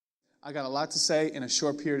I got a lot to say in a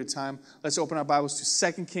short period of time. Let's open our Bibles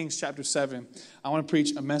to 2 Kings chapter 7. I want to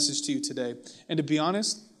preach a message to you today. And to be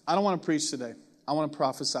honest, I don't want to preach today. I want to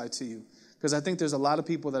prophesy to you. Because I think there's a lot of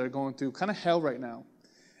people that are going through kind of hell right now.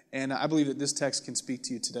 And I believe that this text can speak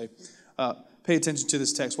to you today. Pay attention to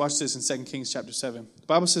this text. Watch this in 2 Kings chapter 7. The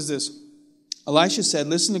Bible says this. Elisha said,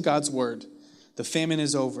 "Listen to God's word. The famine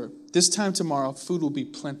is over. This time tomorrow, food will be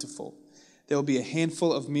plentiful. There will be a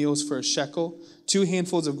handful of meals for a shekel, 2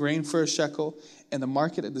 handfuls of grain for a shekel, and the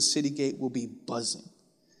market at the city gate will be buzzing."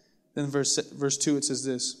 Then verse 2, it says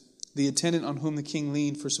this. The attendant on whom the king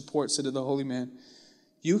leaned for support said to the holy man,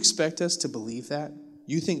 "You expect us to believe that?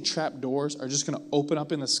 You think trap doors are just going to open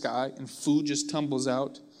up in the sky and food just tumbles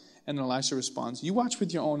out?" And then Elisha responds, "You watch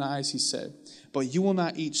with your own eyes," he said, "but you will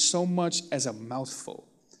not eat so much as a mouthful."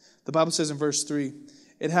 The Bible says in verse 3,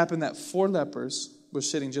 it happened that 4 lepers were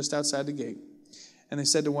sitting just outside the gate. And they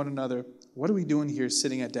said to one another, "What are we doing here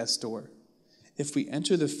sitting at death's door? If we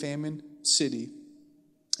enter the famine-struck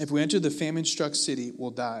city,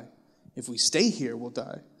 we'll die. If we stay here, we'll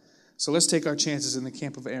die. So let's take our chances in the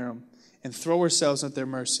camp of Aram and throw ourselves at their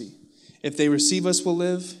mercy. If they receive us, we'll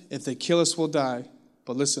live. If they kill us, we'll die.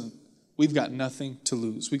 But listen, we've got nothing to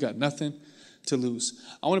lose. We got nothing to lose."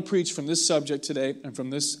 I want to preach from this subject today and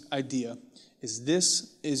from this idea is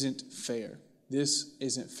this isn't fair. This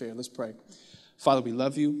isn't fair. Let's pray. Father, we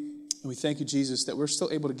love you, and we thank you, Jesus, that we're still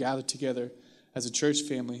able to gather together as a church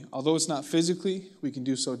family. Although it's not physically, we can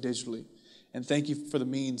do so digitally. And thank you for the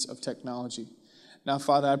means of technology. Now,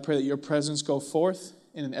 Father, I pray that your presence go forth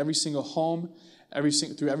in every single home,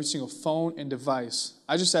 through every single phone and device.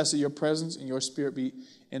 I just ask that your presence and your spirit be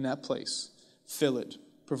in that place. Fill it.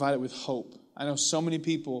 Provide it with hope. I know so many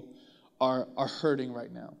people are hurting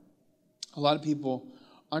right now. A lot of people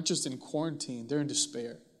aren't just in quarantine, they're in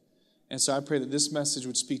despair. And so I pray that this message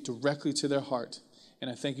would speak directly to their heart. And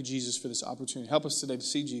I thank you, Jesus, for this opportunity. Help us today to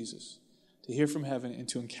see Jesus, to hear from heaven, and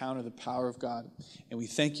to encounter the power of God. And we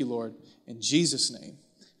thank you, Lord, in Jesus' name.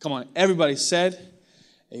 Come on, everybody said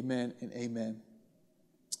amen and amen.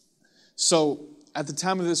 So at the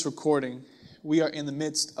time of this recording, we are in the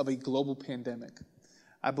midst of a global pandemic.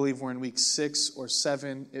 I believe we're in week 6 or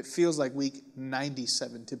 7. It feels like week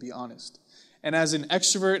 97, to be honest. And as an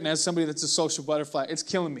extrovert and as somebody that's a social butterfly, it's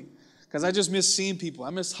killing me. Because I just miss seeing people.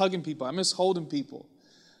 I miss hugging people. I miss holding people.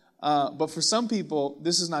 But for some people,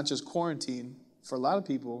 this is not just quarantine. For a lot of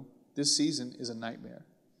people, this season is a nightmare.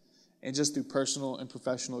 And just through personal and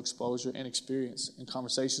professional exposure and experience and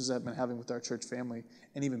conversations that I've been having with our church family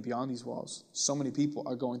and even beyond these walls, so many people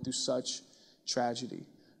are going through such tragedy,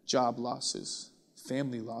 job losses,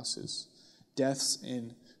 family losses, deaths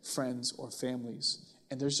in friends or families.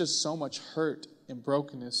 And there's just so much hurt and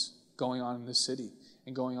brokenness going on in this city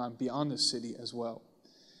and going on beyond this city as well.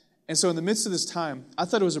 And so in the midst of this time, I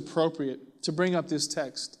thought it was appropriate to bring up this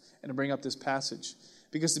text and to bring up this passage.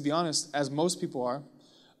 Because to be honest, as most people are,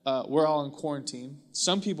 we're all in quarantine.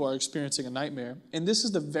 Some people are experiencing a nightmare. And this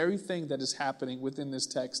is the very thing that is happening within this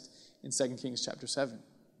text in 2 Kings chapter 7.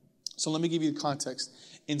 So let me give you the context.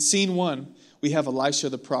 In scene 1, we have Elisha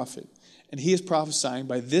the prophet. And he is prophesying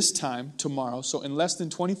by this time tomorrow. So in less than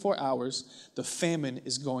 24 hours, the famine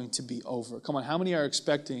is going to be over. Come on, how many are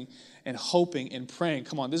expecting and hoping and praying?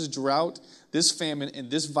 Come on, this drought, this famine, and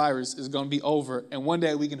this virus is going to be over. And one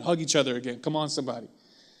day we can hug each other again. Come on, somebody.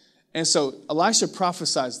 And so Elisha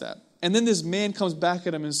prophesies that. And then this man comes back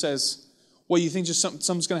at him and says, "Well, you think just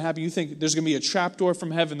something's going to happen? You think there's going to be a trapdoor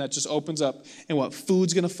from heaven that just opens up and what,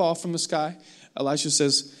 food's going to fall from the sky?" Elisha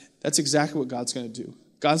says, that's exactly what God's going to do.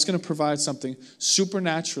 God's going to provide something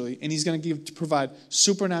supernaturally, and he's going to provide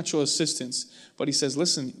supernatural assistance. But he says,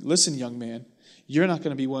 listen, young man, you're not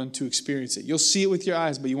going to be willing to experience it. You'll see it with your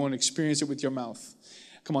eyes, but you won't experience it with your mouth.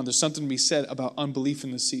 Come on, there's something to be said about unbelief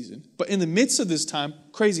in this season. But in the midst of this time,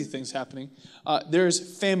 crazy things happening. There's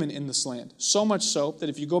famine in this land. So much so that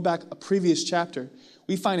if you go back a previous chapter,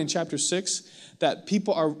 we find in chapter 6 that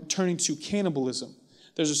people are turning to cannibalism.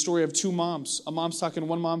 There's a story of 2 moms. A mom's talking,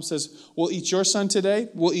 one mom says, "We'll eat your son today,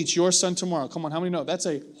 we'll eat your son tomorrow." Come on, how many know? That's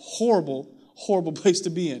a horrible, horrible place to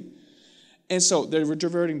be in. And so they're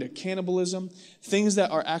reverting to cannibalism. Things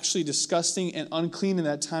that are actually disgusting and unclean in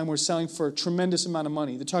that time were selling for a tremendous amount of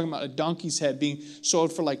money. They're talking about a donkey's head being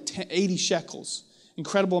sold for like 80 shekels.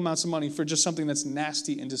 Incredible amounts of money for just something that's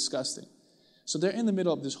nasty and disgusting. So they're in the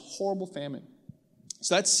middle of this horrible famine.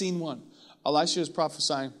 So that's scene 1. Elisha is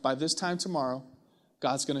prophesying, by this time tomorrow,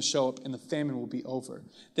 God's going to show up and the famine will be over.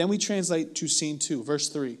 Then we translate to scene 2, verse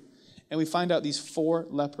 3. And we find out these 4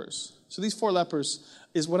 lepers. So these 4 lepers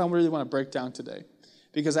is what I really want to break down today.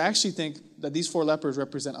 Because I actually think that these 4 lepers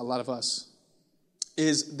represent a lot of us.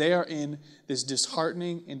 is they are in this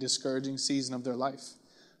disheartening and discouraging season of their life.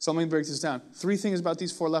 So let me break this down. 3 things about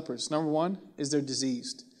these 4 lepers. Number 1 is they're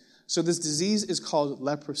diseased. So this disease is called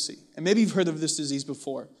leprosy. And maybe you've heard of this disease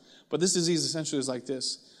before, but this disease essentially is like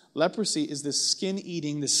this. Leprosy is this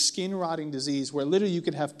skin-eating, this skin-rotting disease where literally you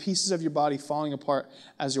could have pieces of your body falling apart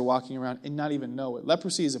as you're walking around and not even know it.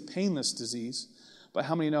 Leprosy is a painless disease, but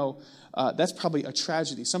how many know that's probably a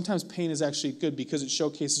tragedy? Sometimes pain is actually good because it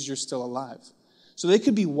showcases you're still alive. So they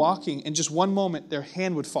could be walking and just one moment their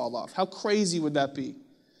hand would fall off. How crazy would that be?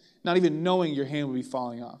 Not even knowing your hand would be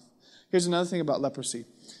falling off. Here's another thing about leprosy.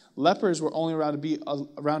 Lepers were only allowed to be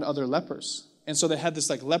around other lepers. And so they had this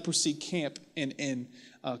like leprosy camp in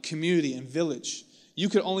community and village. You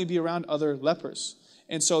could only be around other lepers.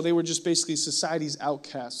 And so they were just basically society's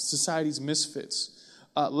outcasts, society's misfits.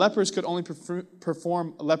 Lepers could only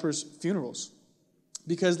perform lepers' funerals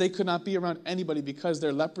because they could not be around anybody because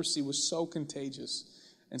their leprosy was so contagious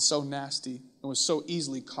and so nasty and was so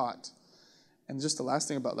easily caught. And just the last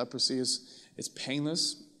thing about leprosy is it's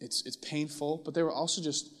painless, it's painful, but they were also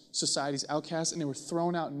just society's outcasts and they were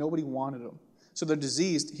thrown out and nobody wanted them. So they're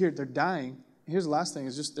diseased. Here, they're dying. Here's the last thing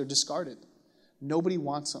is just they're discarded. Nobody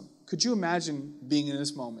wants them. Could you imagine being in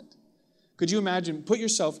this moment? Could you imagine, put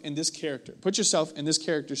yourself in this character. Put yourself in this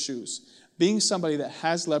character's shoes. Being somebody that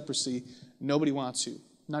has leprosy, nobody wants you.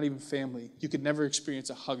 Not even family. You could never experience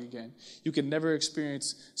a hug again. You could never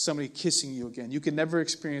experience somebody kissing you again. You could never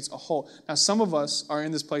experience a hug. Now, some of us are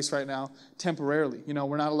in this place right now temporarily. You know,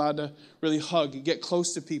 we're not allowed to really hug and get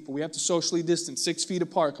close to people. We have to socially distance, 6 feet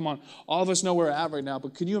apart. Come on, all of us know where we're at right now.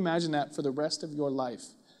 But could you imagine that for the rest of your life,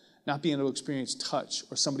 not being able to experience touch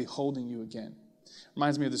or somebody holding you again?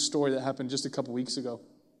 Reminds me of the story that happened just a couple weeks ago.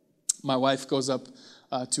 My wife goes up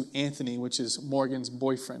to Anthony, which is Morgan's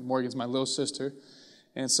boyfriend. Morgan's my little sister.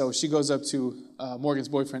 And so she goes up to Morgan's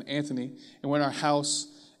boyfriend, Anthony, and we're in our house,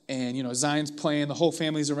 and, you know, Zion's playing, the whole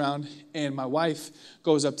family's around, and my wife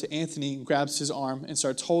goes up to Anthony and grabs his arm and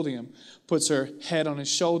starts holding him, puts her head on his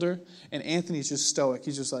shoulder, and Anthony's just stoic.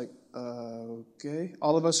 He's just like, okay.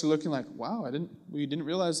 All of us are looking like, wow, we didn't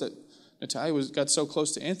realize that Natalia got so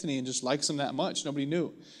close to Anthony and just likes him that much. Nobody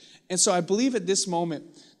knew. And so I believe at this moment,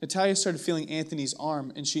 Natalia started feeling Anthony's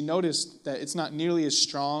arm, and she noticed that it's not nearly as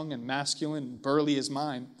strong and masculine and burly as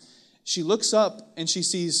mine. She looks up, and she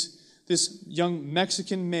sees this young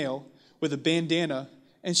Mexican male with a bandana,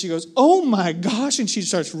 and she goes, oh my gosh, and she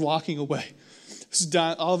starts walking away.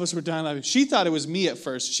 All of us were dying laughing. She thought it was me at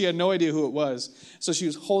first. She had no idea who it was. So she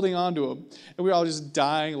was holding on to him, and we were all just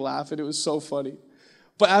dying laughing. It was so funny.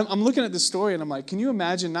 But I'm looking at this story, and I'm like, can you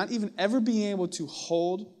imagine not even ever being able to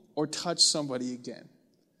hold or touch somebody again?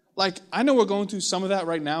 Like, I know we're going through some of that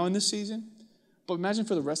right now in this season, but imagine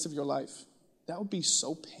for the rest of your life. That would be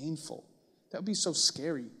so painful. That would be so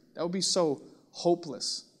scary. That would be so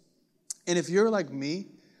hopeless. And if you're like me,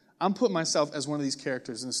 I'm putting myself as one of these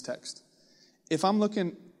characters in this text. If I'm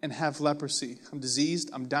looking and have leprosy, I'm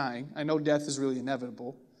diseased, I'm dying. I know death is really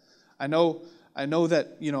inevitable. I know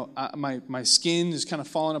that, you know, my skin is kind of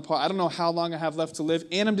falling apart. I don't know how long I have left to live,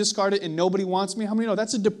 and I'm discarded, and nobody wants me. How many know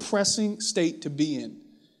that's a depressing state to be in?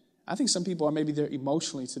 I think some people are maybe there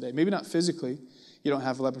emotionally today. Maybe not physically. You don't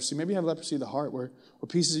have leprosy. Maybe you have leprosy of the heart where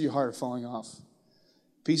pieces of your heart are falling off.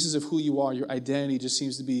 Pieces of who you are, your identity just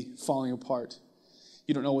seems to be falling apart.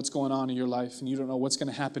 You don't know what's going on in your life, and you don't know what's going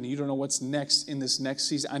to happen. You don't know what's next in this next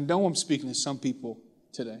season. I know I'm speaking to some people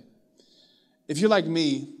today. If you're like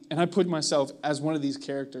me, and I put myself as one of these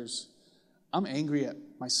characters, I'm angry at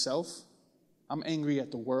myself. I'm angry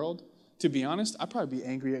at the world. To be honest, I'd probably be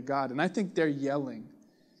angry at God. And I think they're yelling.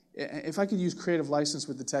 If I could use creative license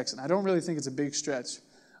with the text, and I don't really think it's a big stretch,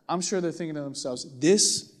 I'm sure they're thinking to themselves,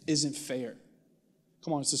 this isn't fair.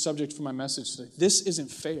 Come on, it's the subject for my message today. This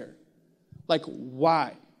isn't fair. Like,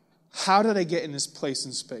 why? How did I get in this place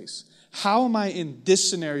and space? How am I in this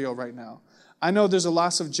scenario right now? I know there's a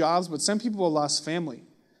loss of jobs, but some people have lost family.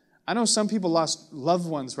 I know some people lost loved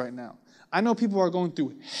ones right now. I know people are going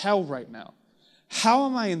through hell right now. How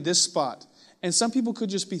am I in this spot? And some people could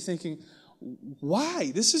just be thinking,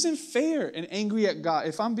 why? This isn't fair, and angry at God.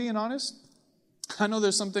 If I'm being honest, I know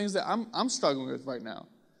there's some things that I'm struggling with right now.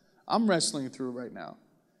 I'm wrestling through right now.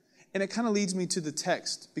 And it kind of leads me to the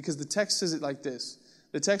text, because the text says it like this.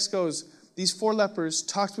 The text goes, these 4 lepers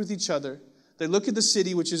talked with each other. They look at the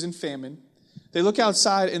city, which is in famine. They look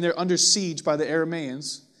outside, and they're under siege by the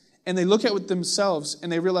Arameans. And they look at themselves,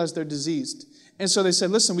 and they realize they're diseased. And so they said,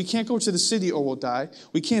 listen, we can't go to the city or we'll die.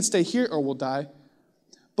 We can't stay here or we'll die.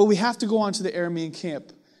 But we have to go on to the Aramean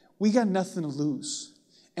camp. We got nothing to lose.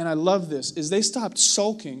 And I love this, is they stopped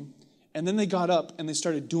sulking, And then they got up and they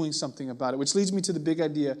started doing something about it, which leads me to the big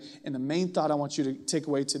idea and the main thought I want you to take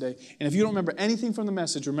away today. And if you don't remember anything from the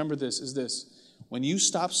message, remember this, is this. When you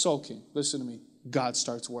stop sulking, listen to me, God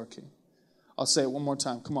starts working. I'll say it one more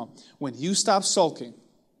time. Come on. When you stop sulking,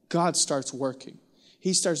 God starts working.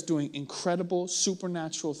 He starts doing incredible,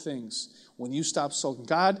 supernatural things when you stop sulking.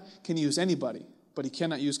 God can use anybody, but he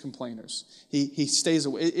cannot use complainers. He stays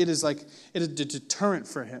away. It is a deterrent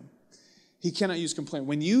for him. He cannot use complaint.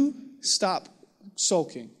 When you stop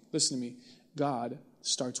sulking, listen to me, God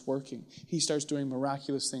starts working. He starts doing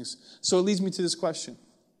miraculous things. So it leads me to this question,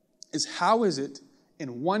 is how is it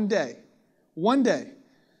in one day,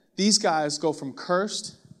 these guys go from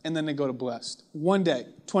cursed and then they go to blessed. One day,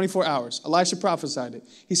 24 hours. Elisha prophesied it.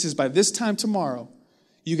 He says, by this time tomorrow,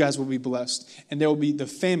 you guys will be blessed. And the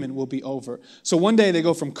famine will be over. So one day they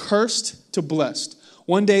go from cursed to blessed.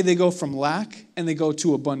 One day they go from lack and they go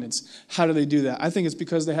to abundance. How do they do that? I think it's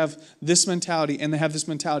because they have this mentality and they have this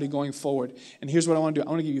mentality going forward. And here's what I want to do. I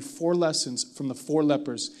want to give you 4 lessons from the 4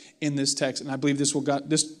 lepers in this text. And I believe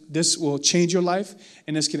this will change your life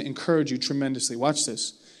and this can encourage you tremendously. Watch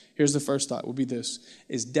this. Here's the first thought will be this,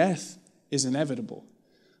 is death is inevitable,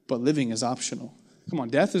 but living is optional. Come on,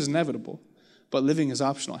 death is inevitable, but living is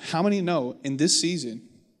optional. How many know in this season,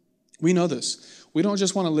 we know this, we don't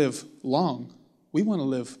just want to live long, we want to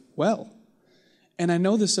live well. And I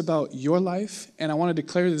know this about your life, and I want to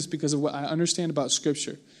declare this because of what I understand about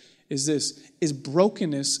Scripture, is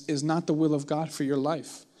brokenness is not the will of God for your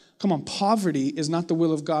life. Come on, poverty is not the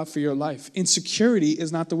will of God for your life. Insecurity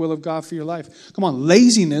is not the will of God for your life. Come on,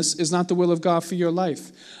 laziness is not the will of God for your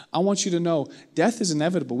life. I want you to know death is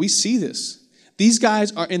inevitable. We see this. These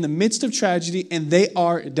guys are in the midst of tragedy and they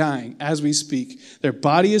are dying as we speak. Their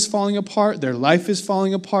body is falling apart. Their life is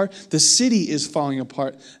falling apart. The city is falling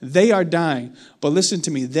apart. They are dying. But listen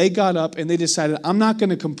to me. They got up and they decided, I'm not going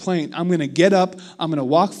to complain. I'm going to get up. I'm going to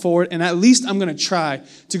walk forward. And at least I'm going to try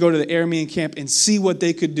to go to the Aramean camp and see what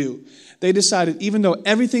they could do. They decided, even though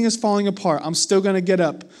everything is falling apart, I'm still going to get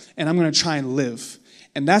up and I'm going to try and live.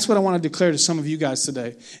 And that's what I want to declare to some of you guys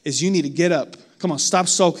today, is you need to get up. Come on, stop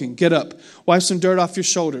sulking. Get up. Wipe some dirt off your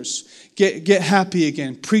shoulders. Get happy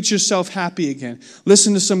again. Preach yourself happy again.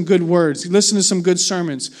 Listen to some good words. Listen to some good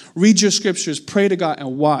sermons. Read your scriptures. Pray to God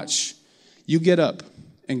and watch. You get up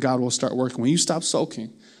and God will start working. When you stop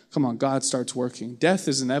sulking, come on, God starts working. Death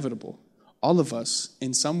is inevitable. All of us,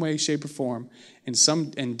 in some way, shape, or form,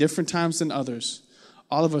 in different times than others,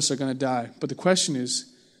 all of us are going to die. But the question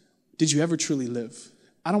is, did you ever truly live?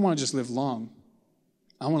 I don't want to just live long.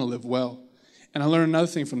 I want to live well. And I learned another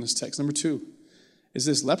thing from this text. Number 2 is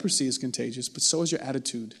this: leprosy is contagious, but so is your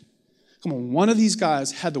attitude. Come on, one of these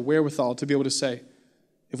guys had the wherewithal to be able to say,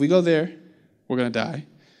 if we go there, we're going to die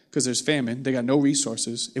because there's famine. They got no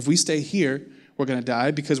resources. If we stay here, we're going to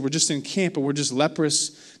die because we're just in camp and we're just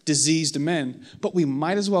leprous, diseased men. But we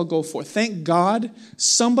might as well go for it. Thank God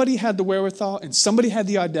somebody had the wherewithal and somebody had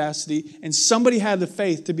the audacity and somebody had the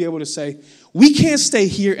faith to be able to say, we can't stay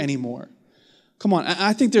here anymore. Come on,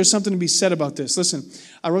 I think there's something to be said about this. Listen,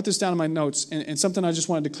 I wrote this down in my notes, and something I just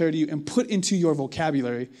want to declare to you and put into your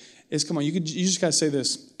vocabulary is, come on, you just got to say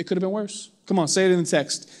this. It could have been worse. Come on, say it in the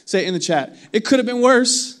text. Say it in the chat. It could have been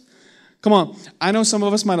worse. Come on, I know some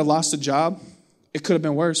of us might have lost a job. It could have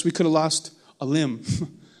been worse. We could have lost a limb.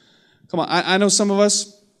 Come on, I know some of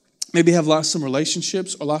us maybe have lost some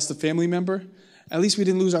relationships or lost a family member. At least we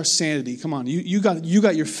didn't lose our sanity. Come on, you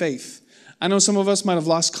got your faith. I know some of us might have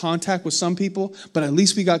lost contact with some people, but at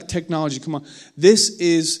least we got technology. Come on. This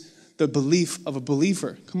is the belief of a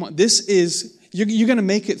believer. Come on. This is, you're going to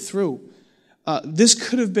make it through. This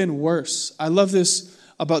could have been worse. I love this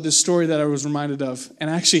about this story that I was reminded of, and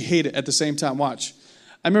I actually hate it at the same time. Watch.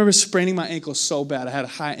 I remember spraining my ankle so bad. I had a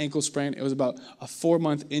high ankle sprain. It was about a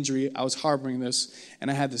 4-month injury. I was harboring this,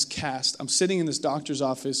 and I had this cast. I'm sitting in this doctor's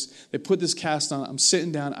office. They put this cast on. I'm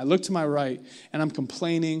sitting down. I look to my right, and I'm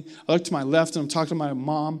complaining. I look to my left, and I'm talking to my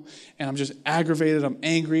mom, and I'm just aggravated. I'm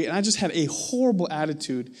angry, and I just had a horrible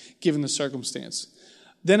attitude given the circumstance.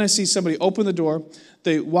 Then I see somebody open the door.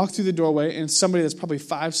 They walk through the doorway, and somebody that's probably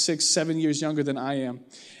 5, 6, 7 years younger than I am,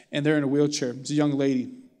 and they're in a wheelchair. It's a young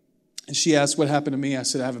lady. And she asked, what happened to me? I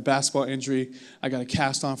said, I have a basketball injury. I got a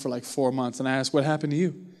cast on for like 4 months. And I asked, what happened to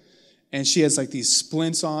you? And she has like these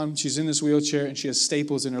splints on. She's in this wheelchair, and she has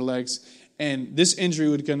staples in her legs. And this injury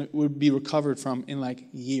would be recovered from in like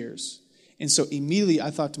years. And so immediately I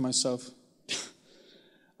thought to myself,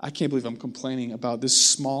 I can't believe I'm complaining about this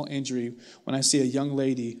small injury when I see a young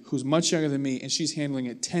lady who's much younger than me, and she's handling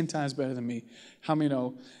it 10 times better than me. How many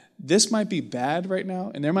know this might be bad right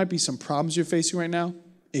now, and there might be some problems you're facing right now?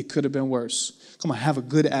 It could have been worse. Come on, have a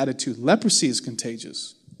good attitude. Leprosy is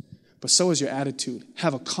contagious, but so is your attitude.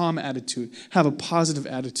 Have a calm attitude. Have a positive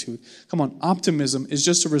attitude. Come on, optimism is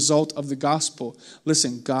just a result of the gospel.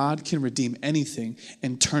 Listen, God can redeem anything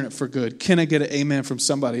and turn it for good. Can I get an amen from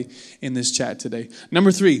somebody in this chat today?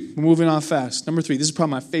 Number 3, we're moving on fast. Number 3, this is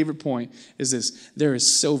probably my favorite point, is this. There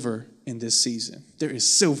is silver in this season. There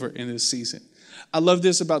is silver in this season. I love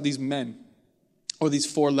this about these men, or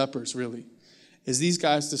these 4 lepers, really, is these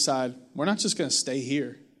guys decide, we're not just going to stay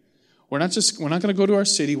here. We're not going to go to our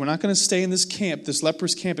city. We're not going to stay in this camp, this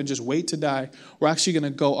leper's camp, and just wait to die. We're actually going to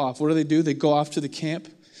go off. What do? They go off to the camp.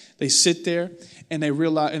 They sit there, and they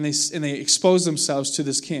realize, and they expose themselves to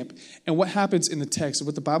this camp. And what happens in the text,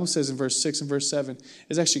 what the Bible says in verse 6 and verse 7,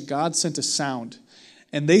 is actually God sent a sound.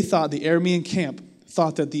 And they thought, the Aramean camp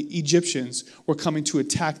thought that the Egyptians were coming to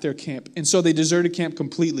attack their camp. And so they deserted camp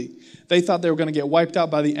completely. They thought they were going to get wiped out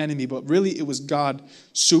by the enemy, but really it was God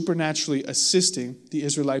supernaturally assisting the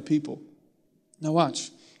Israelite people. Now watch.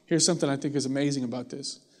 Here's something I think is amazing about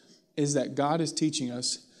this, is that God is teaching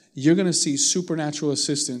us you're going to see supernatural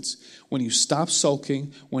assistance when you stop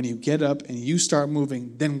sulking, when you get up and you start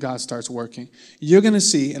moving, then God starts working. You're going to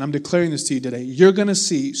see, and I'm declaring this to you today, you're going to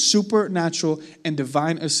see supernatural and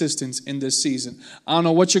divine assistance in this season. I don't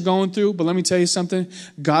know what you're going through, but let me tell you something.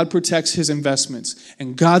 God protects his investments,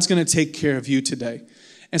 and God's going to take care of you today.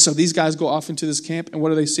 And so these guys go off into this camp, and what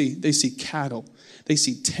do they see? They see cattle. They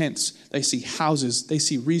see tents. They see houses. They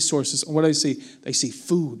see resources. And what do they see? They see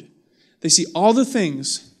food. They see all the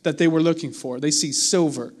things that they were looking for. They see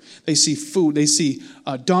silver. They see food. They see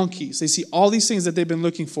donkeys. They see all these things that they've been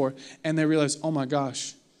looking for. And they realize, oh my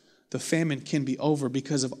gosh, the famine can be over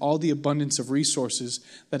because of all the abundance of resources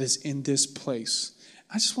that is in this place.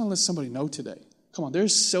 I just want to let somebody know today. Come on,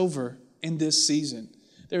 there's silver in this season.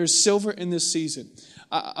 There is silver in this season.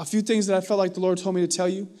 A few things that I felt like the Lord told me to tell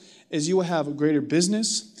you is you will have a greater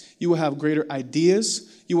business. You will have greater ideas.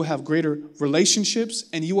 You will have greater relationships,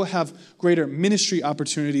 and you will have greater ministry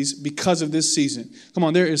opportunities because of this season. Come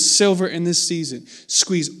on, there is silver in this season.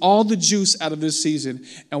 Squeeze all the juice out of this season,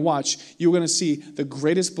 and watch, you're going to see the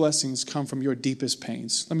greatest blessings come from your deepest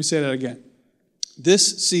pains. Let me say that again.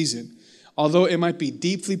 This season, although it might be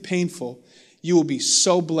deeply painful, you will be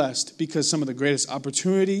so blessed because some of the greatest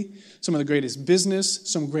opportunity, some of the greatest business,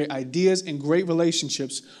 some great ideas, and great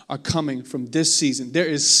relationships are coming from this season. There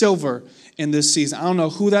is silver in this season. I don't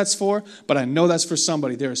know who that's for, but I know that's for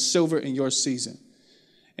somebody. There is silver in your season.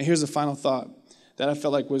 And here's the final thought that I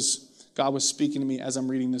felt like God was speaking to me as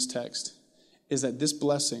I'm reading this text, is that this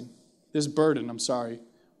burden,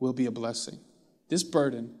 will be a blessing. This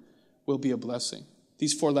burden will be a blessing.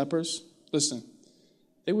 These 4 lepers, listen,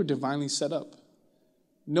 they were divinely set up.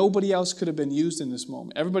 Nobody else could have been used in this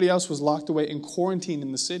moment. Everybody else was locked away and quarantined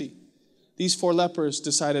in the city. These 4 lepers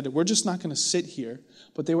decided, we're just not going to sit here,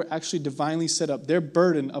 but they were actually divinely set up. Their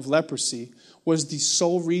burden of leprosy was the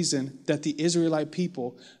sole reason that the Israelite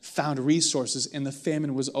people found resources and the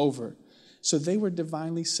famine was over. So they were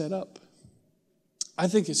divinely set up. I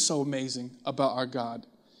think it's so amazing about our God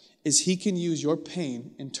is he can use your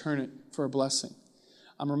pain and turn it for a blessing.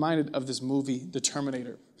 I'm reminded of this movie, The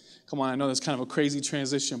Terminator. Come on, I know that's kind of a crazy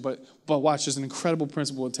transition, but watch, there's an incredible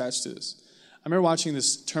principle attached to this. I remember watching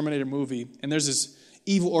this Terminator movie, and there's this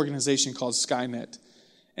evil organization called Skynet.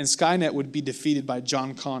 And Skynet would be defeated by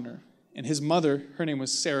John Connor. And his mother, her name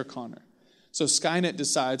was Sarah Connor. So Skynet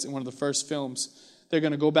decides in one of the first films, they're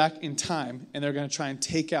going to go back in time, and they're going to try and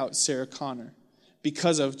take out Sarah Connor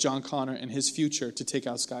because of John Connor and his future to take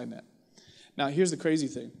out Skynet. Now, here's the crazy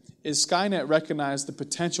thing, is Skynet recognized the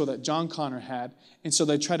potential that John Connor had, and so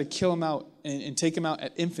they try to kill him out and take him out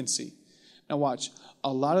at infancy. Now watch,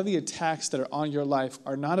 a lot of the attacks that are on your life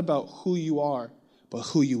are not about who you are, but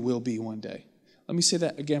who you will be one day. Let me say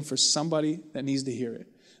that again for somebody that needs to hear it.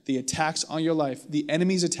 The attacks on your life, the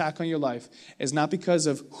enemy's attack on your life is not because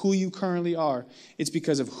of who you currently are. It's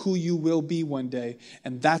because of who you will be one day.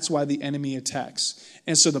 And that's why the enemy attacks.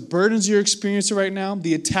 And so the burdens you're experiencing right now,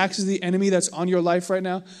 the attacks of the enemy that's on your life right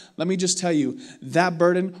now, let me just tell you, that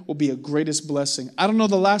burden will be a greatest blessing. I don't know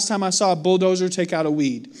the last time I saw a bulldozer take out a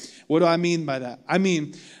weed. What do I mean by that? I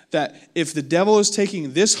mean that if the devil is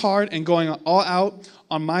taking this hard and going all out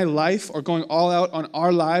on my life or going all out on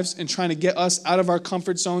our lives and trying to get us out of our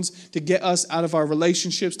comfort zones, to get us out of our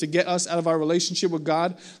relationships, to get us out of our relationship with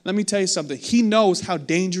God, let me tell you something. He knows how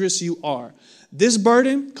dangerous you are. This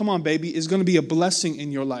burden, come on, baby, is going to be a blessing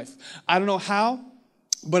in your life. I don't know how.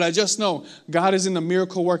 But I just know God is in the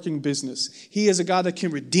miracle working business. He is a God that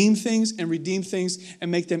can redeem things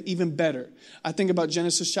and make them even better. I think about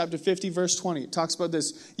Genesis chapter 50, verse 20. It talks about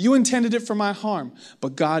this. You intended it for my harm,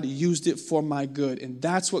 but God used it for my good. And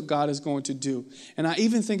that's what God is going to do. And I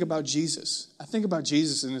even think about Jesus. I think about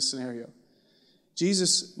Jesus in this scenario.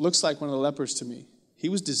 Jesus looks like one of the lepers to me. He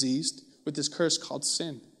was diseased with this curse called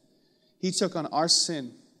sin. He took on our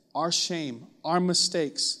sin, our shame, our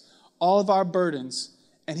mistakes, all of our burdens,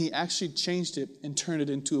 and he actually changed it and turned it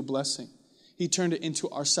into a blessing. He turned it into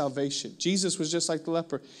our salvation. Jesus was just like the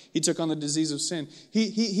leper. He took on the disease of sin.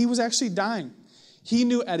 He was actually dying. He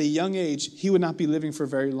knew at a young age he would not be living for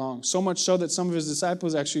very long. So much so that some of his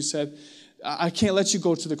disciples actually said, I can't let you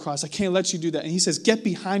go to the cross. I can't let you do that. And he says, get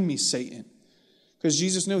behind me, Satan. Because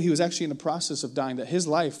Jesus knew he was actually in the process of dying, that his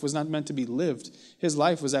life was not meant to be lived. His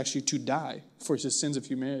life was actually to die for his sins of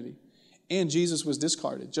humanity. And Jesus was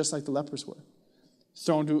discarded, just like the lepers were.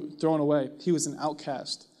 Thrown away. He was an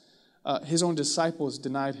outcast. His own disciples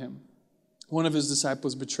denied him. One of his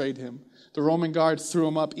disciples betrayed him. The Roman guard threw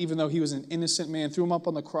him up, even though he was an innocent man, threw him up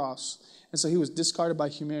on the cross. And so he was discarded by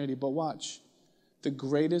humanity. But watch, the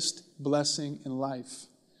greatest blessing in life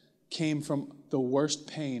came from the worst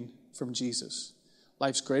pain from Jesus.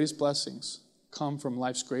 Life's greatest blessings come from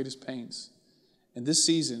life's greatest pains. And this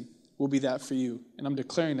season will be that for you. And I'm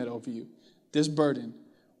declaring that over you. This burden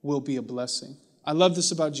will be a blessing. I love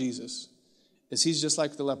this about Jesus, is he's just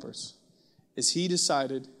like the lepers. Is he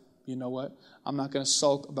decided, you know what? I'm not going to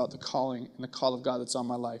sulk about the calling and the call of God that's on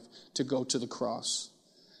my life to go to the cross.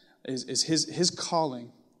 His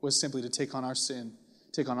calling was simply to take on our sin,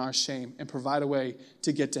 take on our shame, and provide a way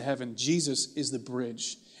to get to heaven. Jesus is the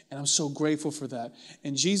bridge. And I'm so grateful for that.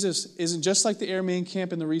 And Jesus isn't just like the Aramean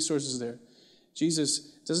camp and the resources there. Jesus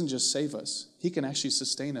doesn't just save us. He can actually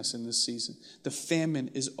sustain us in this season. The famine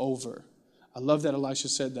is over. I love that Elisha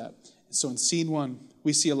said that. And so in scene 1,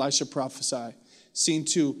 we see Elisha prophesy. Scene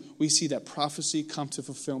 2, we see that prophecy come to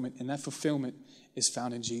fulfillment. And that fulfillment is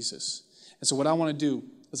found in Jesus. And so what I want to do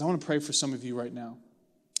is I want to pray for some of you right now.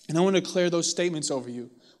 And I want to declare those statements over you.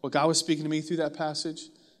 What God was speaking to me through that passage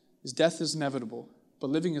is death is inevitable, but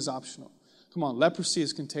living is optional. Come on, leprosy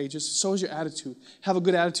is contagious. So is your attitude. Have a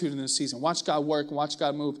good attitude in this season. Watch God work and watch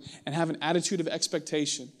God move and have an attitude of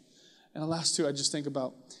expectation. And the last two I just think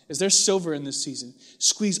about is there's silver in this season.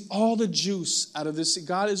 Squeeze all the juice out of this.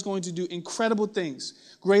 God is going to do incredible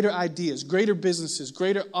things, greater ideas, greater businesses,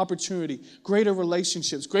 greater opportunity, greater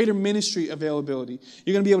relationships, greater ministry availability.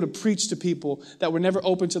 You're going to be able to preach to people that were never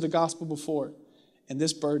open to the gospel before. And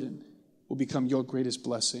this burden will become your greatest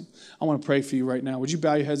blessing. I want to pray for you right now. Would you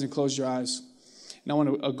bow your heads and close your eyes? And I want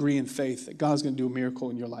to agree in faith that God's going to do a miracle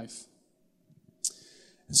in your life.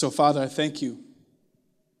 And so, Father, I thank you.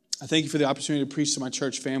 I thank you for the opportunity to preach to my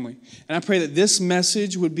church family. And I pray that this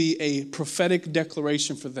message would be a prophetic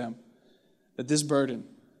declaration for them. That this burden,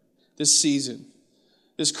 this season,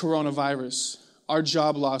 this coronavirus, our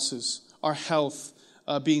job losses, our health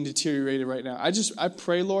being deteriorated right now. I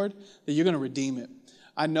pray, Lord, that you're going to redeem it.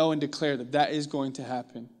 I know and declare that that is going to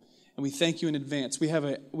happen. And we thank you in advance. We have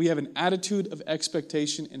an attitude of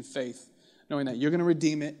expectation and faith, knowing that you're going to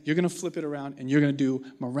redeem it, you're going to flip it around, and you're going to do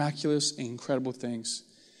miraculous and incredible things.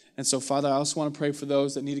 And so, Father, I also want to pray for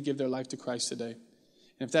those that need to give their life to Christ today.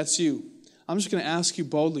 And if that's you, I'm just going to ask you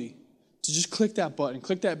boldly to just click that button,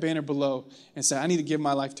 click that banner below, and say, I need to give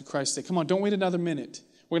my life to Christ today. Come on, don't wait another minute.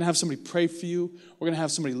 We're going to have somebody pray for you. We're going to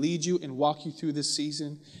have somebody lead you and walk you through this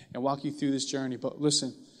season and walk you through this journey. But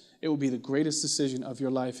listen, it will be the greatest decision of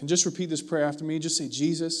your life. And just repeat this prayer after me. Just say,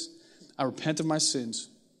 Jesus, I repent of my sins.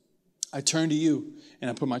 I turn to you, and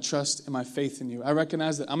I put my trust and my faith in you. I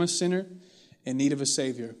recognize that I'm a sinner in need of a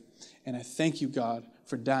Savior. And I thank you, God,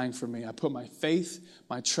 for dying for me. I put my faith,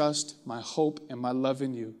 my trust, my hope, and my love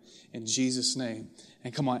in you. In Jesus' name.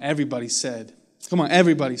 And come on, everybody said,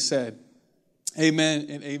 amen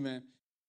and amen.